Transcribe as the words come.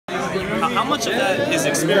How much of that is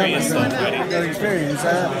experience, though, Freddie? Experience.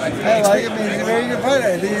 I like him. He's a very good fighter.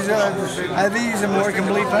 I think he's a more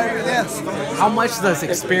complete fighter. Yes. How much does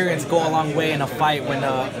experience go a long way in a fight when?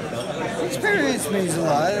 Experience means a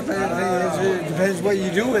lot, but it depends what you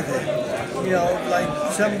do with it. You know,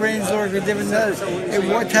 like some brains work with different others.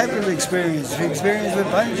 What type of experience? Experience with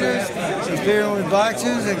punchers, experience with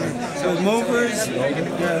boxers, with movers.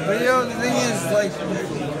 But you know, the thing is, like,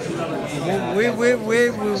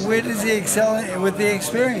 where does he excel with the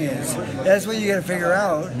experience? That's what you got to figure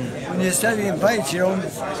out. When you're studying fights, you don't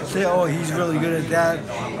say, "Oh, he's really good at that,"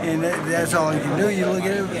 and that's all he can do. You look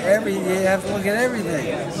at You have to look at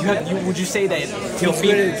everything. Would you say that he's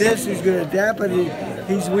good at this? He's good at that, but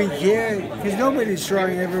he's weak here because nobody's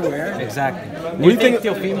strong everywhere. Exactly. Do you think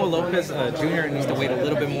Teofimo Lopez Jr. needs to wait a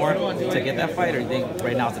little bit more to get that fight, or do you think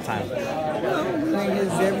right now's the time? Well, the thing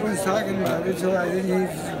is, everyone's talking about it, so I think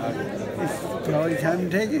it's probably time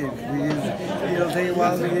to take it because it'll take a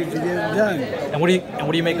while to get it done. And what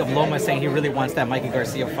do you make of Loma saying he really wants that Mikey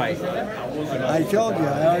Garcia fight? I told you,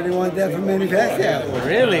 I already want that for Manny Pacquiao.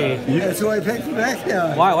 Really? That's who I picked for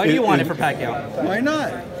Pacquiao. Why do you want it for Pacquiao? Why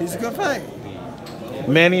not? He's a good fight.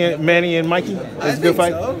 Manny and Mikey is a good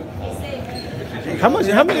fight. So.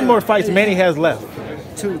 How many more fights Manny has left?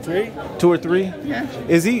 2 or 3. 2 or 3? Yeah.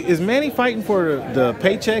 Is Manny fighting for the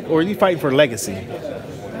paycheck or is he fighting for legacy?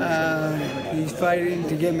 He's fighting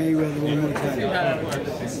to get Mayweather one more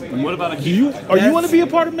time. What about you want to be a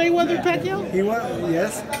part of Mayweather Pacquiao?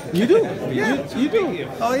 Yes. You do? Yeah. You do?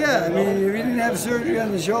 Oh yeah. I mean, if he didn't have surgery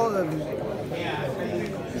on the shoulder.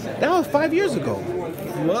 That was 5 years ago.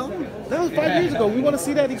 Well, that was 5 years ago. We want to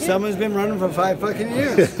see that again. Someone's been running for 5 fucking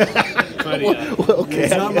years. Freddie, well, okay.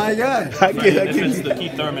 It's not my guy. Freddie, if it's the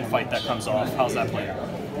Keith Thurman fight that comes off, how's that playing?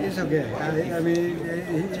 It's okay. I mean,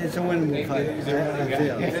 it's a winnable fight, I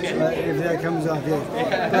feel. If that comes off,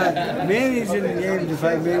 yes. But Manny's in the game to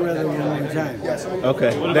fight Mayweather one more time.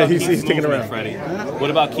 Okay. What about he's Keith's sticking movement, around. Freddie? What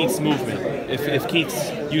about Keith's movement? If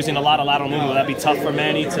Keith's using a lot of lateral movement, will that be tough for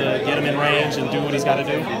Manny to get him in range and do what he's got to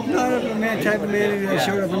do? Not if a type of Manny that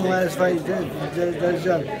showed up in the last fight does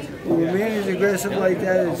job. When Manny's aggressive like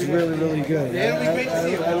that, it's really, really good.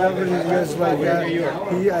 I love when he's aggressive like that. I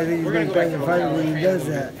think he's going to better fighter when he does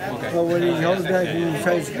that. But when he holds back and he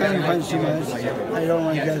tries to counter punch too much, I don't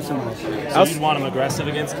like that so much. So you'd want him aggressive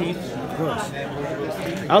against Keith? Of course.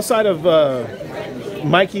 Outside of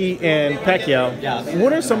Mikey and Pacquiao,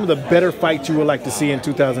 what are some of the better fights you would like to see in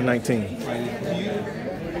 2019?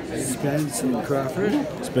 Spence and Crawford.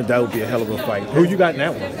 That would be a hell of a fight. Who you got in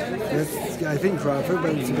that one? I think Crawford,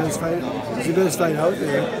 but it's the best fight. It's the best fight out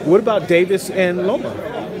there. What about Davis and Loma?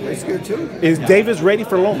 That's good too. Is Davis ready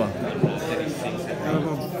for Loma?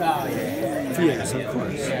 Yes, of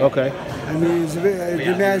course. Okay. I mean,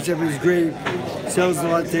 the matchup is great. Sells a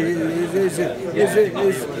lot. It's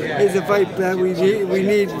a fight that we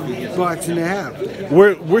need boxing to have.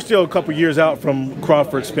 We're still a couple years out from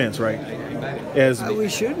Crawford Spence, right? We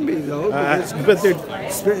shouldn't be though. But the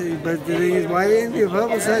thing is, why ain't you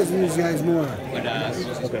publicizing these guys more?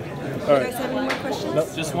 Okay. All right. You guys have any more questions? Nope.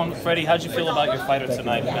 Just one, Freddie. How'd you feel about your fighter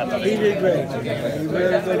tonight? He did great. He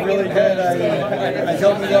really good. I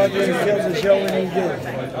told him about this. He killed the show, and he did.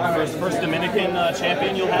 First Dominican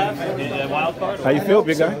champion you'll have in wild card. How you feel,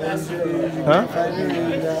 big guy? Huh?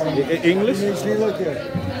 English? He makes me look good.